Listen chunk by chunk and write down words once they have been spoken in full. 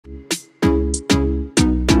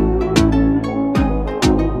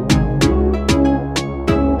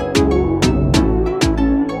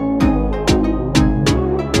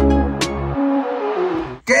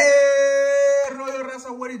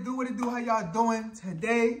doing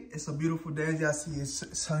today? It's a beautiful day. As y'all see,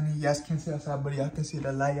 it's sunny. You guys can't see outside, but y'all can see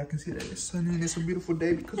the light. Y'all can see that it's sunny and it's a beautiful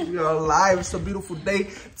day because we are alive. It's a beautiful day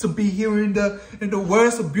to be here in the world.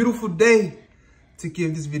 It's a beautiful day to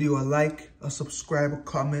give this video a like, a subscribe, a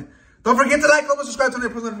comment. Don't forget to like, comment, subscribe, turn on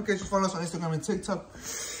your post notifications, follow us on Instagram and TikTok.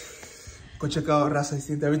 Go check out Raza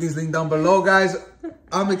Distinta. Everything's linked down below, guys.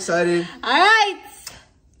 I'm excited. All right.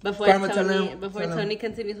 Before Tony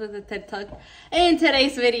continues with the TED Talk, in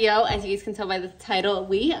today's video, as you guys can tell by the title,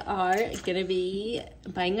 we are gonna be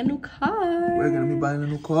buying a new car. We're gonna be buying a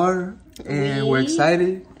new car, and we're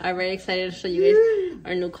excited. I'm very excited to show you guys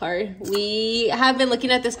our new car. We have been looking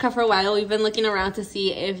at this car for a while. We've been looking around to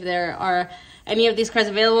see if there are any of these cars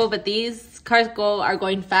available, but these cars are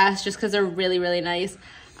going fast just because they're really, really nice.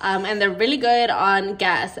 And they're really good on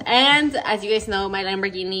gas. And as you guys know, my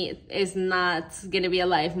Lamborghini is not going to be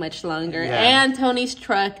alive much longer. Yeah. And Tony's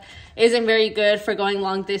truck isn't very good for going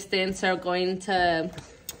long distance or going to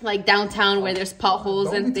like downtown where there's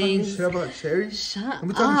potholes and things. Shut up. Cherry? Shut up.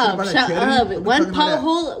 One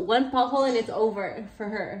pothole and it's over for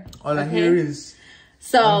her. All I hear is...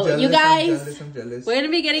 So, jealous, you guys, I'm jealous. We're going to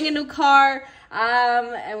be getting a new car,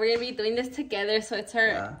 and we're going to be doing this together. So, it's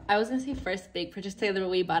our, I was going to say first big purchase together, but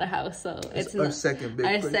we bought a house. So, it's our second big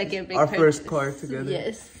purchase. Our first car together.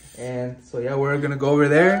 Yes. And so, yeah, we're going to go over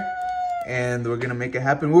there, and we're going to make it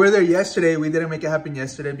happen. We were there yesterday. We didn't make it happen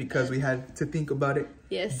yesterday because we had to think about it.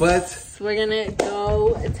 Yes. But we're going to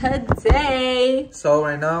go today. So,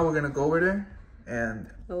 right now, we're going to go over there, and...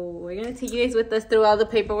 So we're going to take you guys with us through all the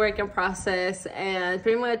paperwork and process and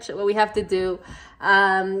pretty much what we have to do.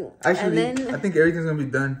 Actually, I think everything's going to be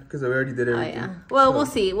done because I already did everything. Oh, yeah. Well, we'll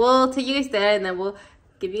see. We'll take you guys there and then we'll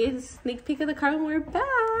give you guys a sneak peek of the car when we're back.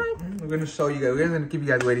 We're going to show you guys. We're going to keep you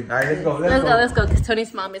guys waiting. All right, let's go because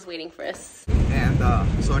Tony's mom is waiting for us. And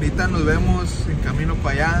so ahorita nos vemos en camino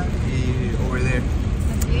para allá y over there.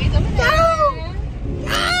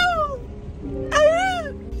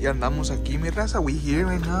 Y andamos aquí, mi raza. We here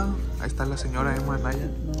right now. Ahí está la señora Emma Naya.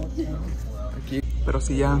 Aquí. Pero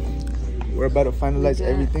sí, ya. We're about to finalize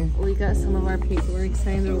everything. We got some of our paperwork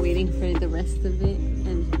signed. We're waiting for the rest of it.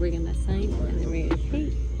 And we're going to sign. And then we're going to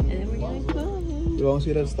pay. And then we're going to go. Y vamos a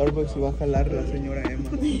ir al Starbucks y va a jalar la señora Emma.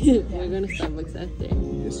 We're going to Starbucks after.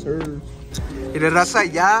 Yes, sir. Mire, raza,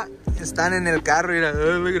 ya están en el carro. Mira,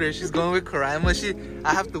 oh, look at her. She's going with Korayma.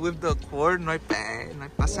 I have to whip the cord. No hay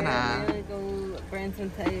pasa nada.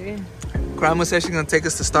 Korayma says she's gonna take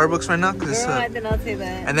us to Starbucks right now. I did not say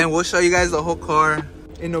that. And then we'll show you guys the whole car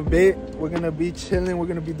in a bit. We're gonna be chilling. We're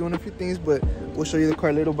gonna be doing a few things, but we'll show you the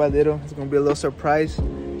car little by little. It's gonna be a little surprise.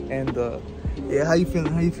 And yeah, how you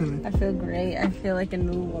feeling? How you feeling? I feel great. I feel like a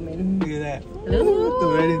new woman. Look at that. Ooh, the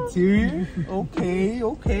red interior. Okay.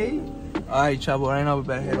 All right, chavo. Right now we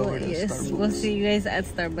better head over to Starbucks. We'll see you guys at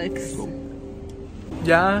Starbucks.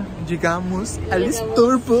 Ya llegamos al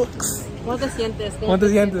Starbucks. ¿Cómo te sientes? ¿Cómo te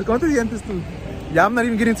sientes tú? Yeah, I'm not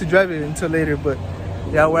even getting to drive it until later, but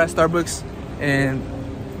yeah, we're at Starbucks and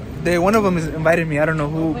one of them is invited me. I don't know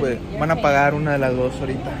who, but van a pagar una de las dos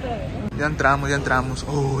ahorita. Ya entramos.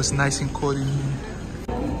 Oh, it's nice and cold in here.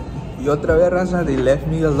 Y otra vez, raza, they left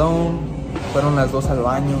me alone. Fueron las dos al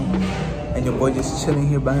baño. And your boy just chilling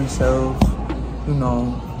here by himself. You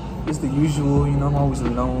know, it's the usual, you know, I'm always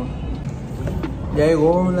alone. Ya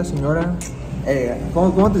llegó la señora.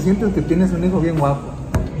 ¿Cómo te sientes que tienes un hijo bien guapo?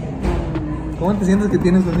 ¿Cómo te sientes que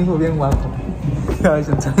tienes un hijo bien guapo?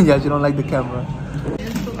 Yeah, she don't like the camera.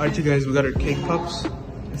 Alright, you guys, we got our cake pops.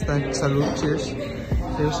 Salud, cheers.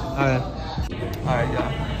 Cheers. Alright,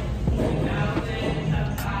 yeah.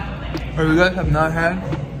 Alright, you guys have not had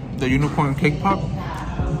the unicorn cake pop?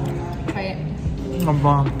 Try it. I'm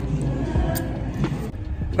bomb.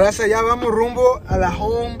 Raza, ya vamos rumbo a la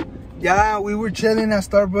home. Yeah, we were chilling at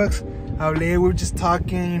Starbucks. We were just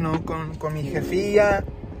talking, you know, con mi jefita,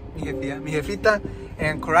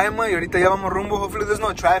 and Korayma, y ahorita ya vamos rumbo. Hopefully there's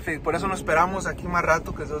no traffic, por eso nos esperamos aquí más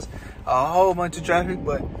rato, because there's a whole bunch of traffic,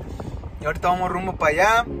 but ahorita vamos rumbo para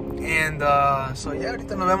allá, and so yeah,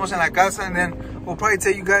 ahorita nos vemos en la casa, and then we'll probably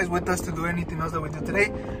take you guys with us to do anything else that we do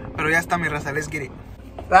today, pero ya está mi raza, let's get it.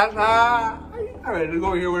 Raza, alright, let's go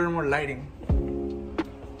over here with more lighting.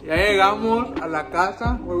 Ya llegamos a la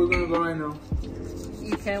casa. Where are we gonna go right now?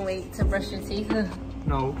 You can't wait to brush your teeth.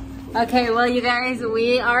 No. Okay, well, you guys,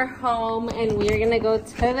 we are home and we're gonna go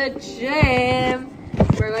to the gym.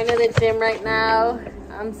 We're going to the gym right now.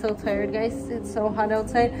 I'm so tired, guys. It's so hot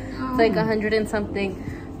outside. It's like 100 and something.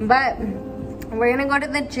 But we're gonna go to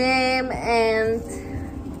the gym and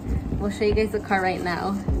we'll show you guys the car right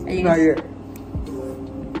now. Not yet.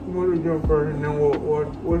 We'll go to the gym first and then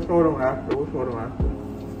we'll show them after.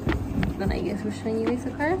 Then I guess we're showing you guys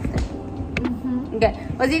the car after. Okay,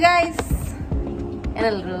 well, you guys, in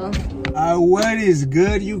a little. What is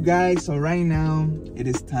good, you guys? So right now, it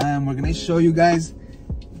is time. We're gonna show you guys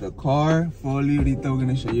the car fully. Ahorita we're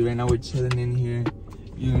gonna show you. Right now we're chilling in here.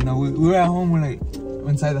 You know, we're at home. We're like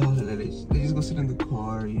inside the house. They just go sit in the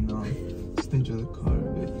car. You know, just enjoy the car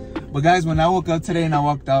a bit. But guys, when I woke up today and I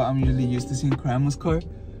walked out, I'm usually used to seeing Korayma's car.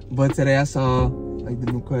 But today I saw like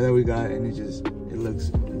the new car that we got, and it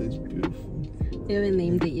looks beautiful. We haven't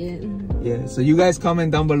named it yet. Yeah. So you guys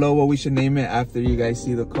comment down below what we should name it after you guys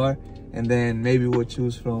see the car. And then maybe we'll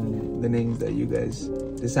choose from the names that you guys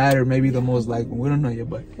decide, or maybe the most liked one. We don't know yet,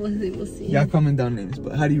 but we'll see. Y'all comment down names.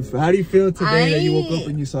 But how do you feel today that you woke up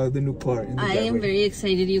and you saw the new car? I am very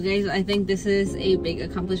excited, you guys. I think this is a big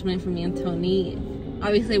accomplishment for me and Tony.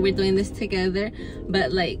 Obviously, we're doing this together,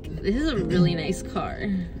 but like, this is a really nice car.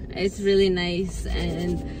 It's really nice,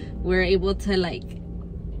 and we're able to like,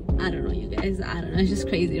 I don't know, you guys. I don't know. It's just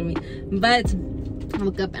crazy to me. But I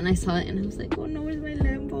woke up and I saw it, and I was like, oh no, where's my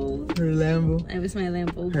Lambo? Her Lambo. It was my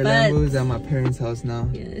Lambo. Her Lambo is at my parents' house now.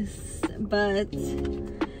 Yes, but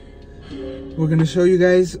we're gonna show you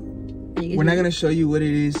guys. We're not gonna show you what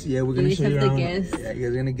it is. Yeah, we're gonna show you around. Guess. Yeah, you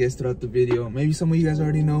guys are gonna guess throughout the video. Maybe some of you guys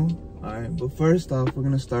already know. All right, but first off, we're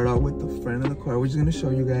gonna start out with the front of the car. We're just gonna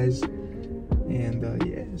show you guys, and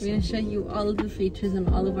yeah. We're gonna show you all of the features and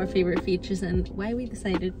all of our favorite features and why we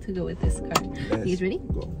decided to go with this car. You guys ready?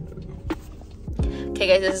 Go. Okay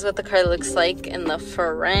guys, this is what the car looks like in the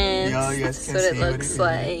front. Yeah, you guys can see what it looks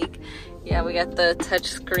like. Yeah, we got the touch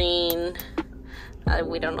screen.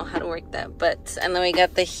 We don't know how to work that, but and then we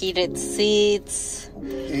got the heated seats.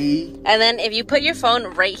 Hey. And then if you put your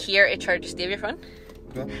phone right here, it charges. Do you have your phone?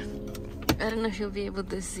 Yeah. I don't know if you'll be able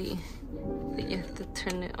to see, but you have to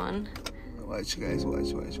turn it on. Watch, guys.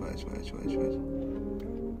 Watch.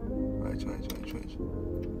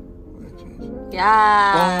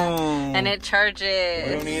 Yeah. Boom. And it charges.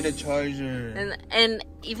 We don't need a charger. And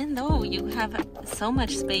even though you have so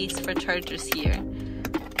much space for chargers here,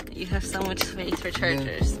 you have so much space for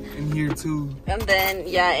chargers. Yeah, in here too. And then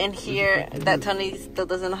yeah, in here that Tony still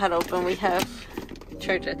doesn't know how to open, we have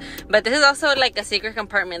chargers. But this is also like a secret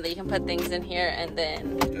compartment that you can put things in here, and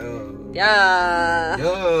then yeah.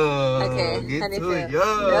 Okay. Get how do you to it. feel?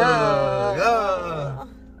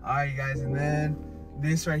 All right, guys, and then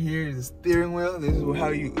this right here is the steering wheel. This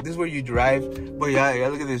is where you drive. But yeah,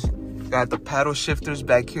 look at this. Got the paddle shifters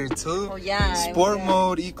back here too. Oh yeah. Sport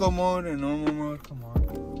mode, eco mode, and normal mode. Come on.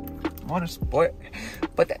 Motor sport.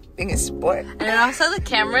 But that thing is sport. And then also the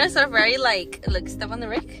cameras are very like, look, step on the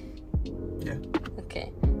brake. Yeah.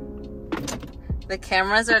 Okay. The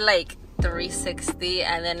cameras are like 360,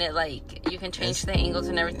 and then it like you can change the angles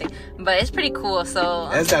and everything, but it's pretty cool. So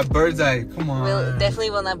that's that bird's eye. Come on. We'll definitely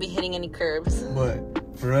will not be hitting any curbs. But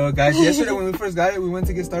for real, guys, yesterday when we first got it, we went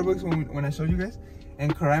to get Starbucks when I showed you guys,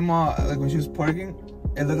 and Korayma, like when she was parking,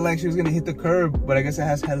 it looked like she was gonna hit the curb, but I guess it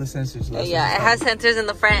has hella sensors. So yeah, it has sensors in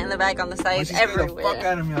the front and the back, on the sides, everywhere. The fuck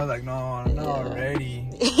out of me. I was like, no, not already.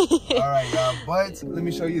 All right, y'all. But let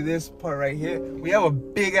me show you this part right here. We have a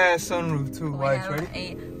big ass sunroof too. Watch, ready?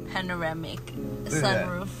 A panoramic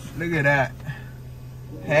sunroof. Look at that.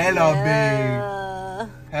 Hella big.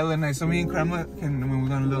 Hella nice. So me and Korayma can, when we're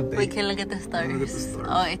going a little date, we can look at the stars.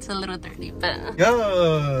 Oh, it's a little dirty, but yeah.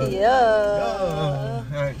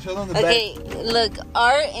 Alright, show them the back. Okay, look,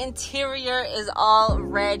 our interior is all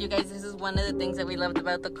red. You guys, this is one of the things that we loved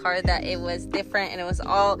about the car, that it was different and it was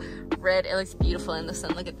all red. It looks beautiful in the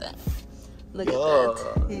sun. Look at that. Look at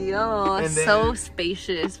that. Yo, so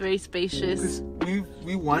spacious, very spacious.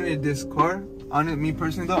 We wanted this car. Me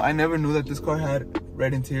personally though, I never knew that this car had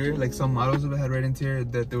red interior. Like some models of it had red interior,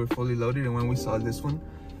 that they were fully loaded. And when we saw this one,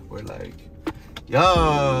 we're like,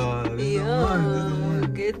 yo, this is the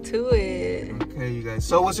one. Get to it. Okay, you guys.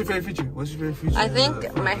 So what's your favorite feature? I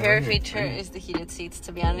think my favorite feature is the heated seats,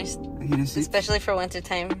 to be honest. The heated seats? Especially for winter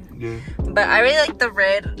time. Yeah. But I really like the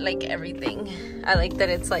red, like everything. I like that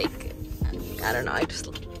it's like, I don't know, I just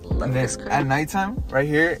love this car. At nighttime, right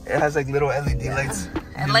here, it has like little LED lights.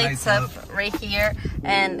 It lights up right here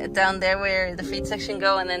and down there where the feet section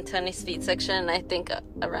go, and then Tony's feet section, I think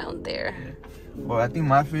around there. Yeah. Well, I think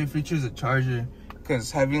my favorite feature is a charger,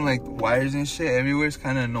 because having like wires and shit everywhere is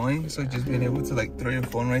kind of annoying. So just being able to like throw your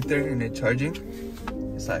phone right there and it charging,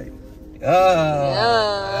 it's like, All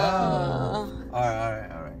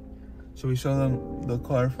right. Should we show them the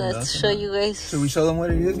car from Let's show you guys. Should we show them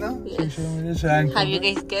what it is now? Yes. Should we show them what it is? Have you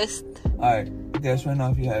guys guessed? Alright, guess right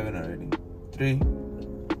now if you haven't already. 3,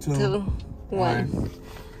 2, 1.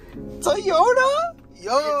 Toyota!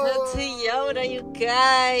 Yo! It's a Toyota, you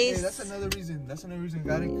guys. Hey, that's another reason I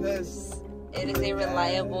got it, because it is a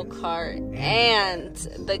reliable car, and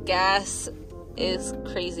the gas is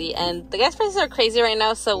crazy, and the gas prices are crazy right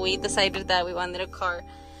now, so we decided that we wanted a car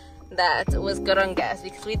that was good on gas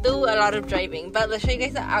because we do a lot of driving. But let's show you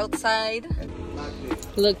guys the outside.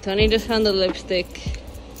 Look, Tony just found the lipstick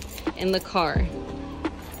in the car,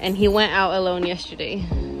 and he went out alone yesterday.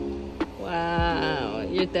 Wow,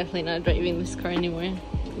 you're definitely not driving this car anymore.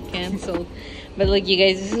 Canceled. But look, you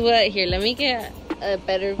guys, this is what, here, let me get a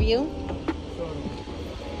better view.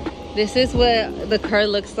 This is what the car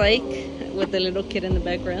looks like with the little kid in the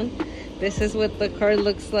background. This is what the car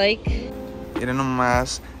looks like. Miren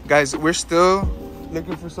nomás. Guys, we're still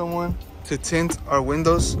looking for someone to tint our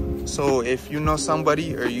windows. So if you know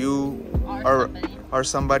somebody, or you are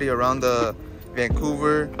somebody around the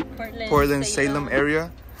Vancouver, Portland, Salem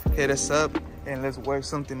area, hit us up and let's work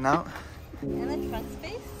something out. And a trunk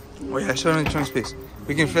space? Oh yeah, show them the trunk space.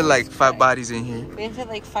 We can fit like 5 bodies in here. We can fit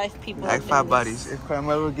like 5 people. Like 5 bodies. If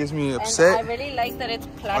Korayma gets me upset. And I really like that it's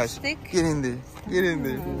plastic. Get in there. Get in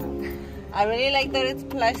there. I really like that it's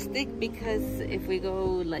plastic because if we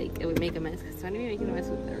go like, it would make a mess. Because I'm making a mess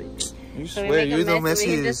with everything. You so swear, you're the messiest.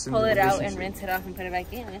 We can just pull it out and rinse it off and put it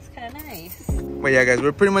back in. It's kind of nice. But yeah, guys,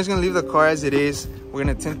 we're pretty much gonna leave the car as it is. We're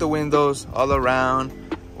gonna tint the windows all around.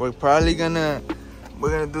 We're probably gonna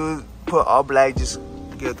put all black, just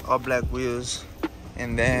get all black wheels,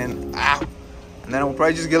 and then we'll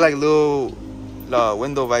probably just get like little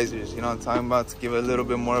window visors. You know what I'm talking about, to give it a little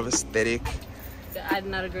bit more of aesthetic. I did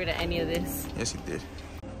not agree to any of this. Yes, you did.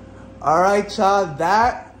 All right, y'all.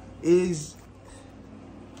 That is.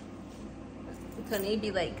 Tony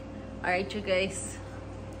be like, all right, you guys.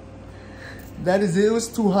 That is it. It was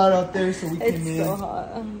too hot out there, so we came in. It's so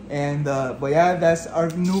hot. And but yeah, that's our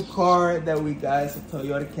new car that we got. It's a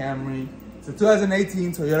Toyota Camry. It's a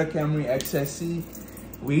 2018 Toyota Camry XSE.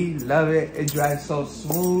 We love it. It drives so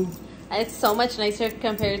smooth. It's so much nicer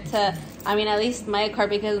compared to, I mean, at least my car,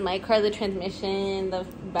 because my car, the transmission, the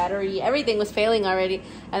battery, everything was failing already.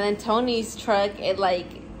 And then Tony's truck, it like,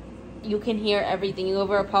 you can hear everything. You go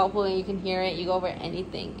over a power pole and you can hear it. You go over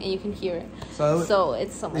anything and you can hear it. So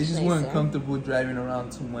it's so much nicer. They just weren't comfortable driving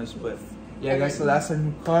around too much. But yeah, guys, so that's our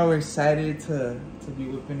new car. We're excited to be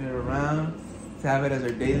whipping it around, to have it as our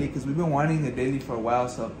daily, because we've been wanting a daily for a while.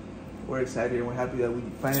 So we're excited and we're happy that we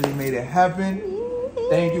finally made it happen.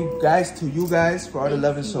 Thank you guys, for all the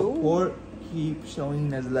love and support. Keep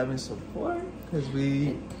showing us love and support, because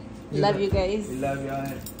we love you guys. We love y'all,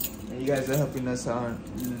 and you guys are helping us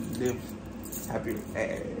live happy.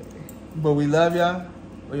 But we love y'all.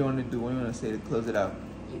 What do you want to do? What do you want to say to close it out?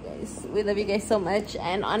 You guys, we love you guys so much,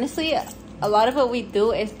 and honestly, a lot of what we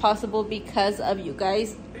do is possible because of you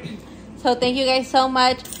guys. So thank you guys so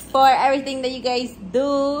much for everything that you guys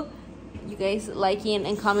do. You guys liking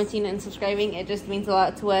and commenting and subscribing, it just means a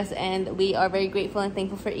lot to us, and we are very grateful and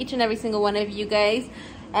thankful for each and every single one of you guys.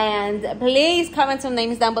 And please comment some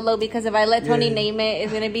names down below, because if I let Tony name it,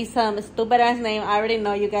 it's gonna be some stupid ass name. I already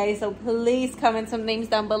know, you guys, so please comment some names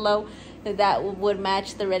down below that would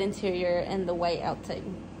match the red interior and the white outside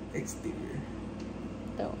exterior.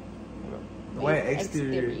 The white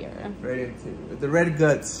exterior, red interior, the red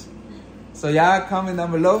guts. So yeah, comment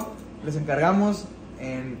down below, les encargamos,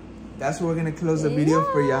 and that's where we're gonna close the video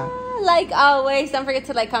for y'all. Like always, don't forget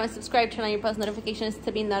to like, comment, subscribe, turn on your post notifications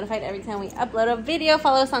to be notified every time we upload a video.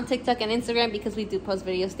 Follow us on TikTok and Instagram, because we do post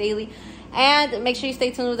videos daily. And make sure you stay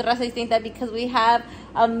tuned with Raza Distinta, because we have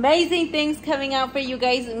amazing things coming out for you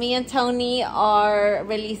guys. Me and Tony are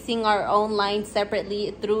releasing our own line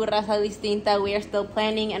separately through Raza Distinta. We are still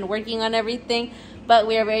planning and working on everything, but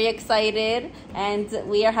we are very excited and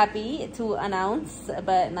we are happy to announce,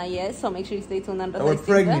 but not yet. So make sure you stay tuned on Raza Distinta. We're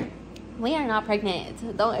pregnant. We are not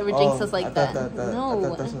pregnant. Don't ever jinx us like that.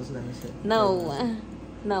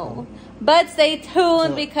 No. But stay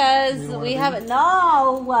tuned, because we have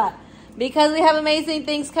amazing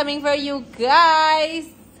things coming for you guys.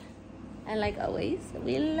 And like always,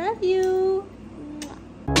 we love you.